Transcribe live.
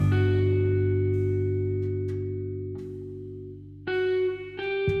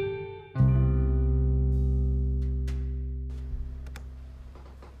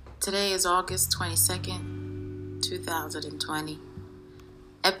Today is August 22nd, 2020,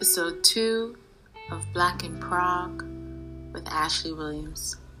 episode 2 of Black in Prague with Ashley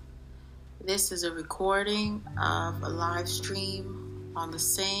Williams. This is a recording of a live stream on the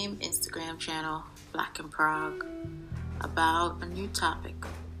same Instagram channel, Black in Prague, about a new topic.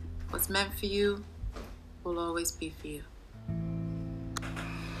 What's meant for you will always be for you.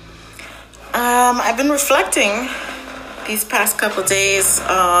 I've been reflecting these past couple days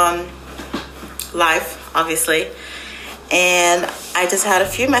on life, obviously, and I just had a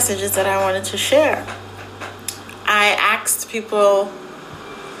few messages that I wanted to share. I asked people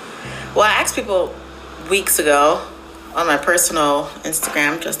weeks ago on my personal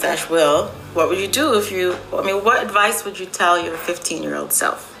Instagram, Just Ash Will, what would you do what advice would you tell your 15-year-old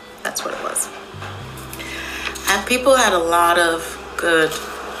self? That's what it was. And people had a lot of good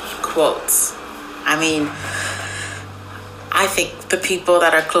quotes. I think the people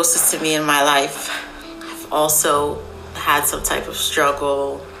that are closest to me in my life have also had some type of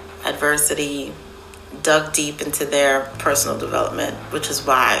struggle, adversity, dug deep into their personal development, which is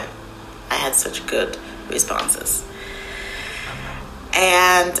why I had such good responses.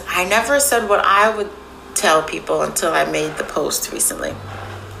 And I never said what I would tell people until I made the post recently,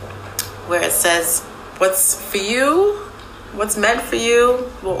 where it says, what's for you, what's meant for you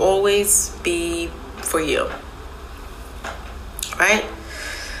will always be for you. Right?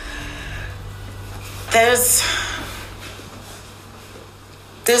 There's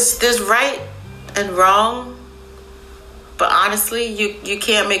right and wrong, but honestly, you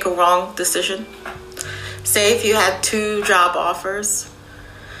can't make a wrong decision. Say if you had 2 job offers,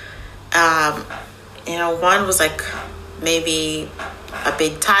 one was like maybe a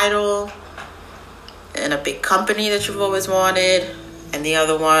big title in a big company that you've always wanted, and the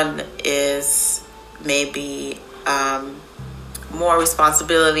other one is maybe more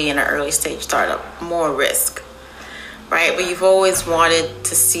responsibility in an early stage startup, more risk, right? But you've always wanted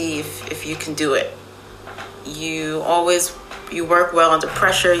to see if you can do it. You work well under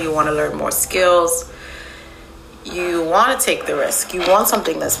pressure. You want to learn more skills. You want to take the risk. You want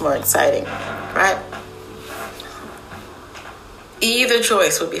something that's more exciting, right? Either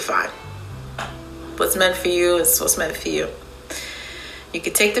choice would be fine. What's meant for you is what's meant for you. You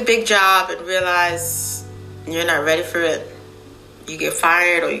could take the big job and realize you're not ready for it. You get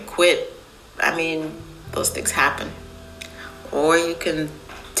fired or you quit. Those things happen. Or you can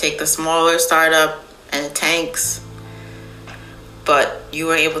take the smaller startup and it tanks, but you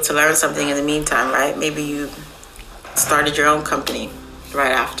were able to learn something in the meantime, right? Maybe you started your own company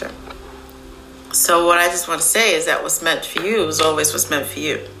right after. So what I just want to say is that what's meant for you is always what's meant for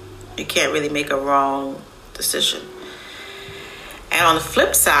you. You can't really make a wrong decision. And on the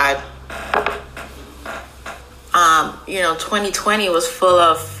flip side, 2020 was full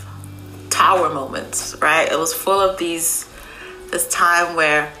of tower moments, right? It was full of this time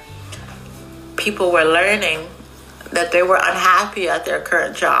where people were learning that they were unhappy at their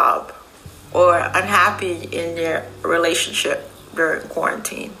current job or unhappy in their relationship during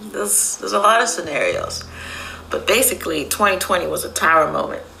quarantine. There's a lot of scenarios, but basically 2020 was a tower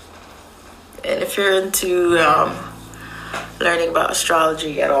moment. And if you're into learning about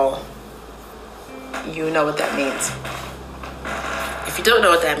astrology at all, you know what that means. If you don't know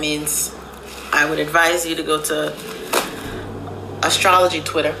what that means, I would advise you to go to astrology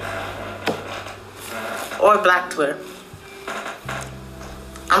Twitter or Black Twitter.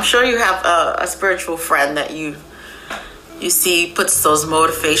 I'm sure you have a spiritual friend that you see puts those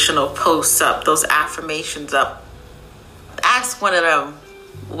motivational posts up, those affirmations up. Ask one of them,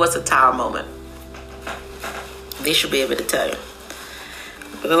 what's a tower moment? They should be able to tell you.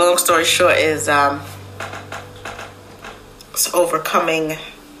 But the long story short is it's overcoming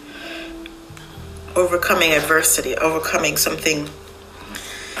adversity, overcoming something,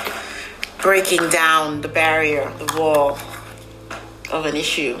 breaking down the barrier, the wall of an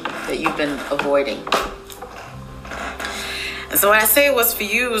issue that you've been avoiding. And so when I say what's for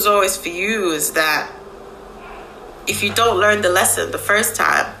you is always for you, is that if you don't learn the lesson the first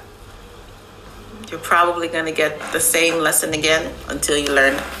time, you're probably going to get the same lesson again until you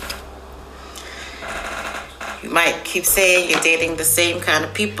learn it. You might keep saying you're dating the same kind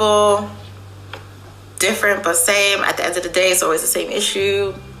of people, different but same. At the end of the day, it's always the same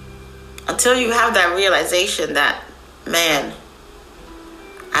issue. Until you have that realization that, man,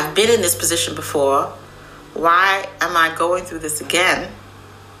 I've been in this position before. Why am I going through this again?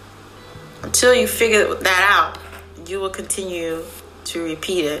 Until you figure that out, you will continue to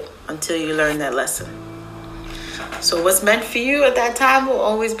repeat it until you learn that lesson. So what's meant for you at that time will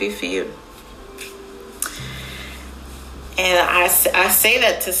always be for you. And I say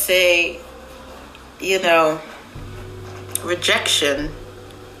that to say, rejection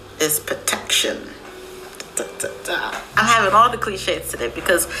is protection. I'm having all the cliches today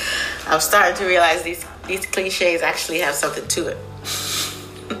because I'm starting to realize these cliches actually have something to it.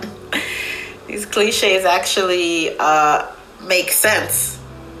 These cliches actually make sense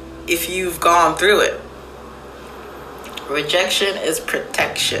if you've gone through it. Rejection is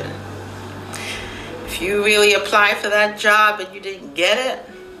protection. If you really applied for that job and you didn't get it,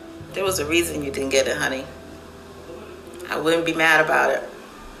 there was a reason you didn't get it, honey. I wouldn't be mad about it.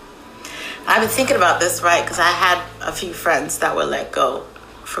 I've been thinking about this, right? Because I had a few friends that were let go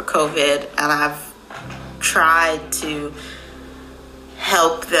for COVID, and I've tried to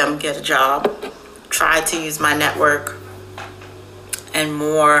help them get a job, tried to use my network and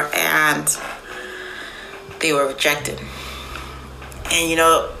more, and they were rejected.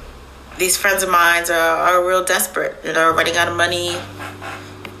 And these friends of mine are real desperate. They're running out of money,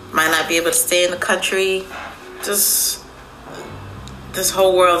 might not be able to stay in the country. Just this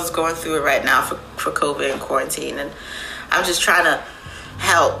whole world is going through it right now for COVID and quarantine, and I'm just trying to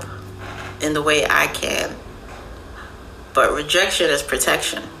help in the way I can. But rejection is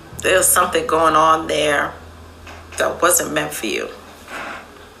protection. There's something going on there that wasn't meant for you.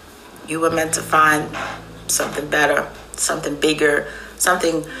 You were meant to find something better, something bigger,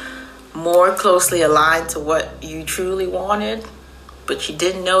 something more closely aligned to what you truly wanted, but you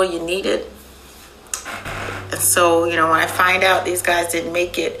didn't know you needed. And so, when I find out these guys didn't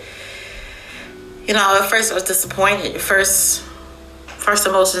make it, at first I was disappointed. First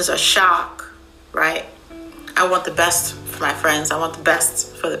emotions are shock, right? I want the best for my friends. I want the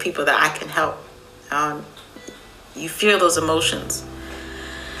best for the people that I can help. You feel those emotions.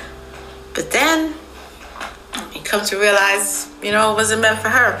 But then you come to realize, it wasn't meant for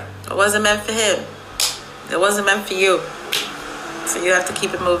her. It wasn't meant for him. It wasn't meant for you. So you have to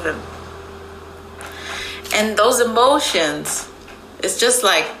keep it moving. And those emotions, it's just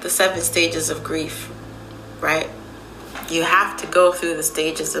like the 7 stages of grief, right? You have to go through the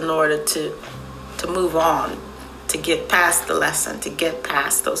stages in order to move on, to get past the lesson, to get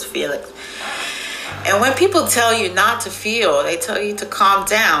past those feelings. And when people tell you not to feel, they tell you to calm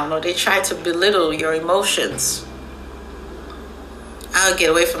down, or they try to belittle your emotions, I'll get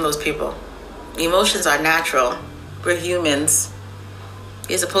away from those people. Emotions are natural. We're humans.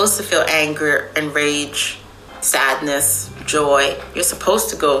 You're supposed to feel anger and rage, sadness, joy. You're supposed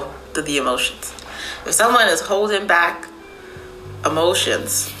to go through the emotions. If someone is holding back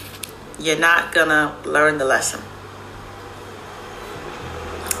emotions, you're not gonna learn the lesson.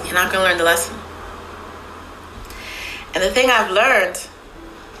 You're not gonna learn the lesson. And the thing I've learned,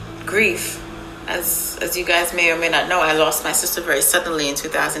 grief, as you guys may or may not know, I lost my sister very suddenly in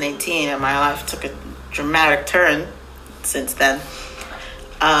 2018, and my life took a dramatic turn since then.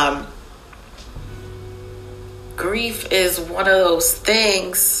 Grief is one of those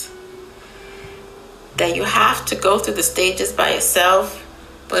things that you have to go through the stages by yourself,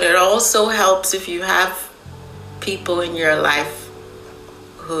 but it also helps if you have people in your life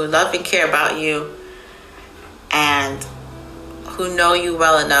who love and care about you and who know you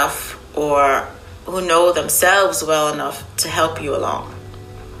well enough, or who know themselves well enough to help you along.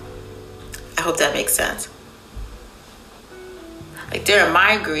 I hope that makes sense. Like during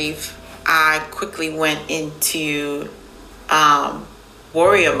my grief, I quickly went into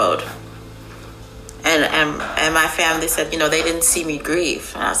warrior mode. And my family said, they didn't see me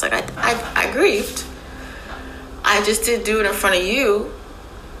grieve. And I was like, I grieved. I just didn't do it in front of you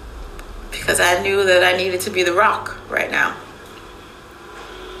because I knew that I needed to be the rock right now.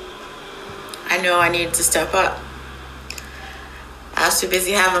 I knew I needed to step up. I was too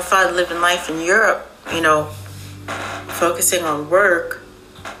busy having fun, living life in Europe, focusing on work,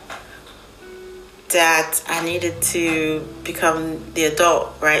 that I needed to become the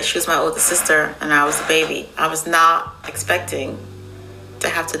adult, right? She was my older sister and I was the baby. I was not expecting to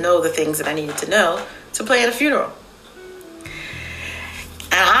have to know the things that I needed to know to play at a funeral.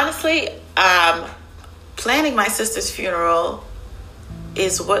 And honestly, planning my sister's funeral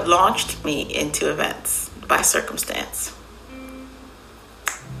is what launched me into events by circumstance.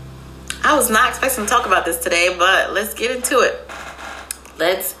 I was not expecting to talk about this today, but let's get into it.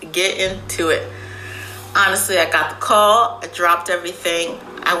 Let's get into it. Honestly, I got the call. I dropped everything.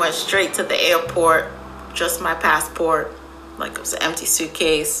 I went straight to the airport. Just my passport. Like it was an empty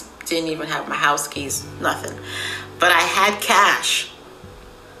suitcase. Didn't even have my house keys. Nothing. But I had cash.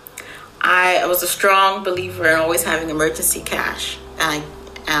 I was a strong believer in always having emergency cash. And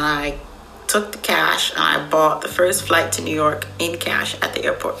I took the cash and I bought the first flight to New York in cash at the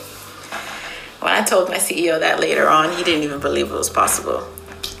airport. When I told my CEO that later on, he didn't even believe it was possible,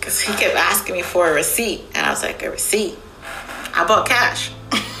 because he kept asking me for a receipt. And I was like, a receipt? I bought cash.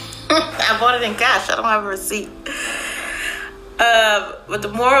 I bought it in cash. I don't have a receipt. But the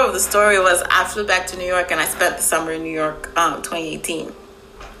moral of the story was, I flew back to New York and I spent the summer in New York, 2018.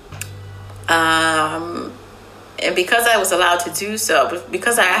 And because I was allowed to do so, but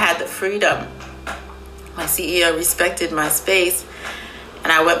because I had the freedom, my CEO respected my space,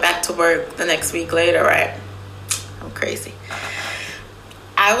 and I went back to work the next week later, right? I'm crazy.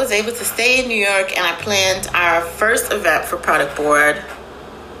 I was able to stay in New York, and I planned our first event for Product Board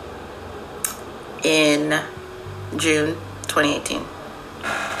in June 2018.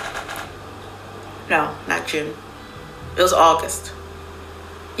 No, not June. It was August.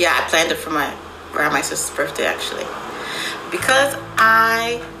 Yeah, I planned it for around my sister's birthday, actually. Because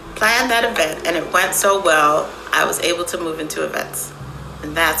I planned that event and it went so well, I was able to move into events.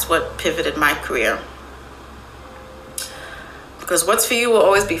 And that's what pivoted my career. Because what's for you will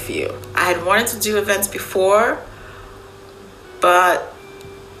always be for you. I had wanted to do events before, but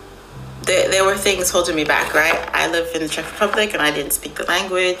there were things holding me back, right? I live in the Czech Republic and I didn't speak the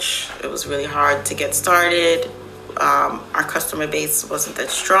language. It was really hard to get started. Our customer base wasn't that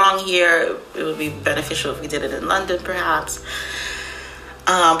strong here. It would be beneficial if we did it in London, perhaps.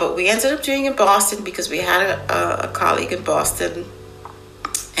 But we ended up doing it in Boston because we had a colleague in Boston,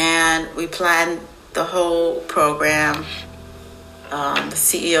 and we planned the whole program. The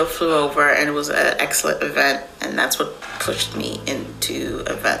CEO flew over, and it was an excellent event, and that's what pushed me into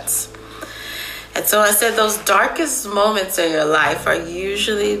events. And so I said, those darkest moments in your life are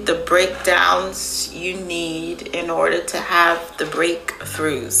usually the breakdowns you need in order to have the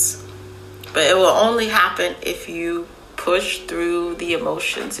breakthroughs. But it will only happen if you push through the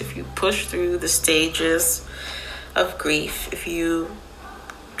emotions, if you push through the stages of grief, if you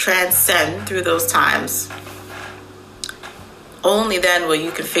transcend through those times. Only then will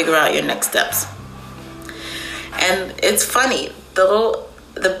you can figure out your next steps. And it's funny,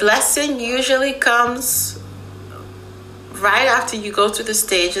 the blessing usually comes right after you go through the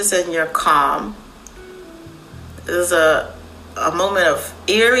stages and you're calm. There's a moment of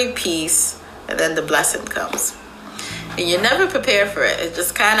eerie peace, and then the blessing comes. And you never prepare for it. It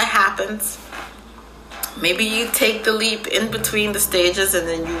just kind of happens. Maybe you take the leap in between the stages, and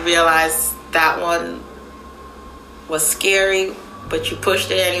then you realize that one was scary, but you pushed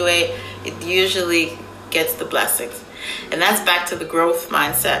it anyway. It usually gets the blessings. And that's back to the growth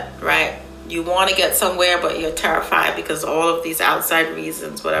mindset, right? You want to get somewhere, but you're terrified because all of these outside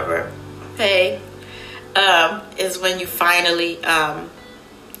reasons, whatever. Is when you finally,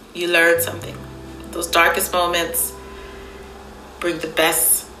 you learn something. Those darkest moments bring the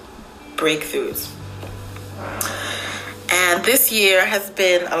best breakthroughs. And this year has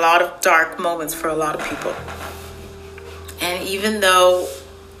been a lot of dark moments for a lot of people. And even though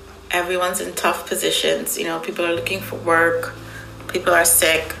everyone's in tough positions, people are looking for work, people are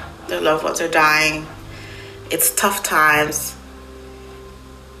sick, their loved ones are dying, it's tough times.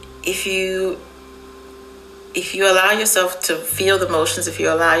 If you allow yourself to feel the emotions, if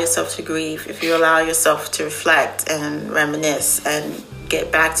you allow yourself to grieve, if you allow yourself to reflect and reminisce and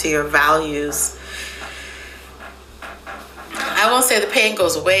get back to your values, I won't say the pain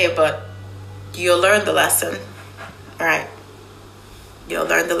goes away, but you'll learn the lesson, right? You'll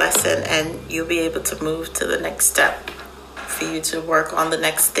learn the lesson, and you'll be able to move to the next step for you to work on the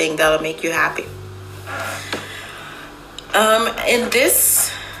next thing that'll make you happy. And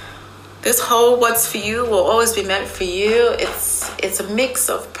this whole what's for you will always be meant for you. It's a mix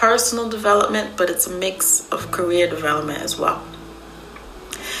of personal development, but it's a mix of career development as well.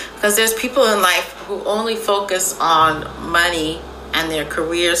 Because there's people in life who only focus on money and their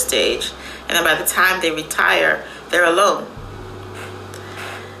career stage, and then by the time they retire, they're alone.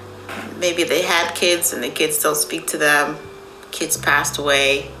 Maybe they had kids and the kids don't speak to them. Kids passed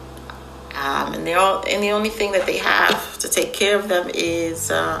away. And the only thing that they have to take care of them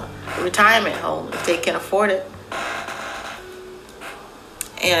is a retirement home, if they can afford it.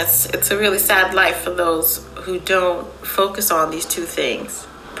 And it's a really sad life for those who don't focus on these two things,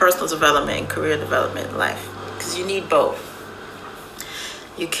 personal development and career development in life, because you need both.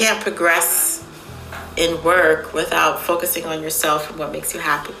 You can't progress in work without focusing on yourself and what makes you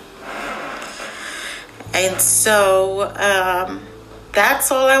happy. And so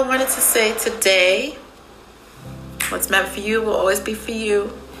that's all I wanted to say today. What's meant for you will always be for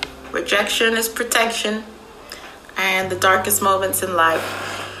you. Rejection is protection. And the darkest moments in life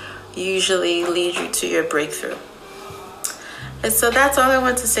usually lead you to your breakthrough. And so that's all I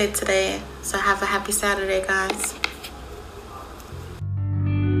want to say today. So have a happy Saturday, guys.